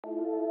Well,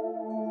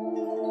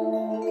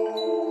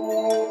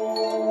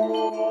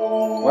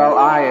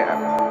 I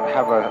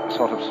have a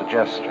sort of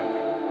suggestion,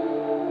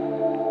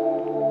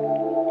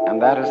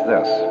 and that is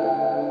this: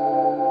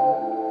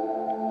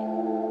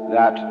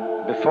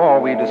 that before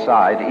we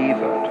decide either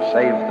to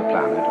save the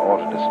planet or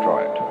to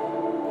destroy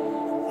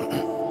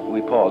it,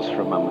 we pause for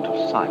a moment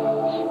of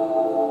silence.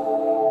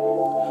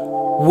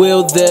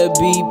 Will there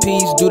be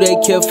peace? Do they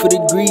care for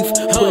the grief?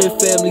 Putting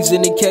families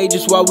in the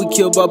cages while we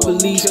killed by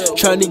police.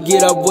 Trying to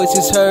get our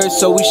voices heard,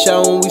 so we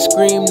shout when we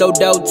scream. No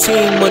doubt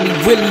team money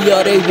really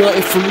all they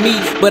wanting from me,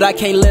 but I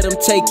can't let them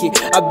take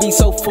it. I'd be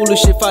so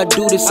foolish if I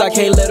do this, I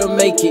can't let them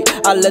make it.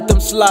 I let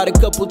them slide a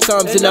couple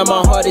times and now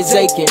my heart is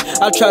aching.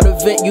 I try to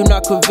vent, you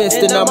not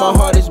convinced, and now my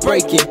heart is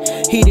breaking.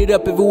 Heated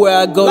up everywhere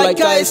I go like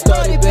I had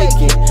started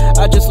baking.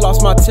 I just lost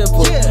my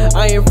temper,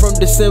 I am from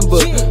December.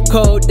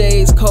 Cold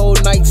days,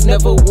 cold nights,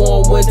 never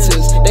warm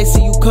winters. They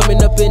see you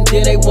coming up and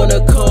then they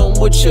wanna come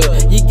with you.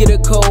 You get a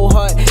cold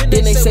heart,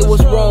 then they say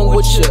what's wrong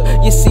with you.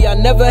 You see, I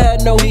never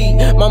had no heat.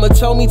 Mama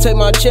told me take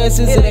my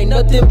chances, it ain't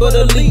nothing but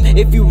a leap.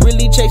 If you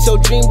really chase your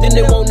dream, then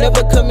it won't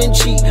never come in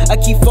cheap. I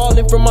keep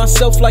falling for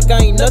myself like I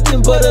ain't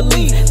nothing but a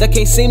leaf that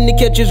can't seem to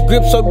catch his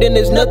grip, so then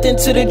there's nothing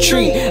to the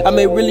tree. I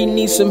may really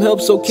need some help,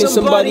 so can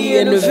somebody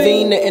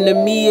intervene? The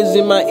enemy is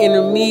in my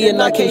inner me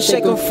and I can't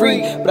shake him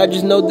free, but I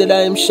just know that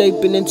I am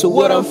shaping into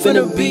what I'm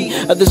finna be.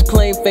 Others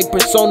claim fake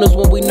personas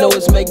when we know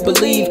it's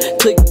make-believe.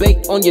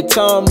 Clickbait on your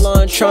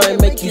timeline, try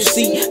and make you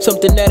see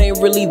something that ain't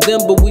really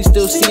them, but we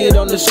still see it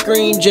on the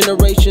screen.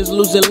 Generations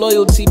losing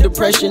loyalty,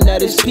 depression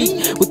at its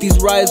peak. With these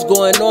riots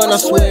going on, I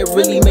swear it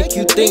really make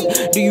you think.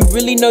 Do you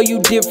really know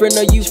you different,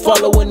 or you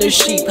following the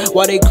sheep?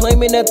 Why they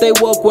claiming that they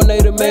woke when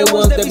they the main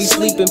ones that be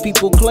sleeping?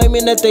 People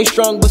claiming that they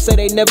strong but say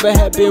they never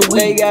have been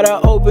weak. They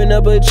gotta open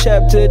up a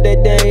chapter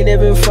that they ain't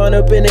even found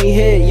up in their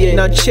head yet.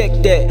 Now check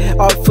that,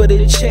 off for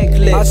the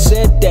checklist. I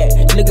said that,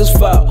 niggas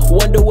foul,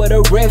 wonder where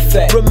the red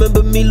fat.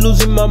 Remember me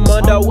losing my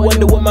mind, I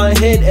wonder where my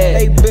head at.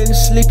 They been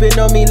sleeping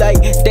on me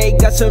like they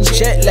got some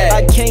jet lag.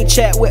 I can't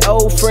chat with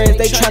old friends,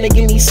 they tryna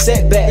give me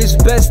setback. It's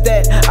best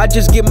that I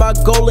just get my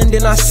goal and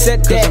then I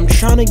set that. I'm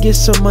tryna get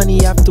some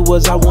money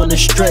afterwards, I wanna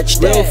stretch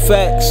that. Real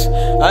facts,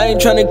 I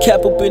ain't tryna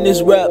cap up in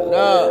this rap.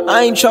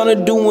 I ain't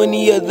tryna do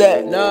any of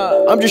that.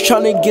 I'm just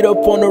tryna get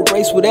up on a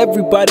race with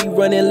everybody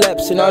running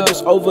laps, and I'll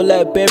just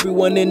overlap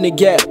everyone in the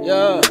gap.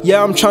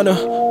 Yeah, I'm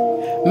tryna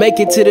make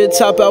it to the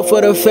top, out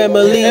for the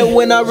family. And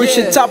when I reach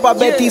the top, I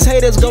bet these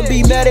haters gon'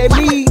 be mad at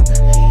me.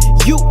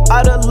 You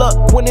out of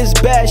luck when it's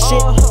bad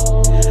shit.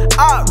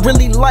 I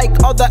really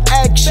like all the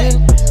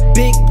action.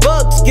 Big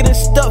bucks getting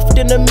stuffed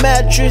in the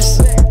mattress.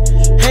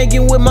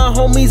 Hanging with my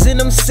homies and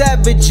them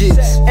savages.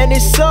 And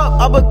it's up,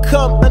 I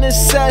become an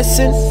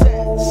assassin.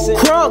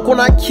 Crunk when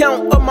I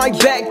count up my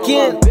back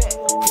end.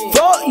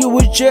 Thought you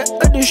was just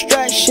a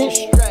distraction.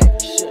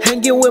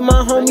 Hanging with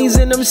my homies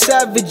and them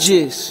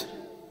savages.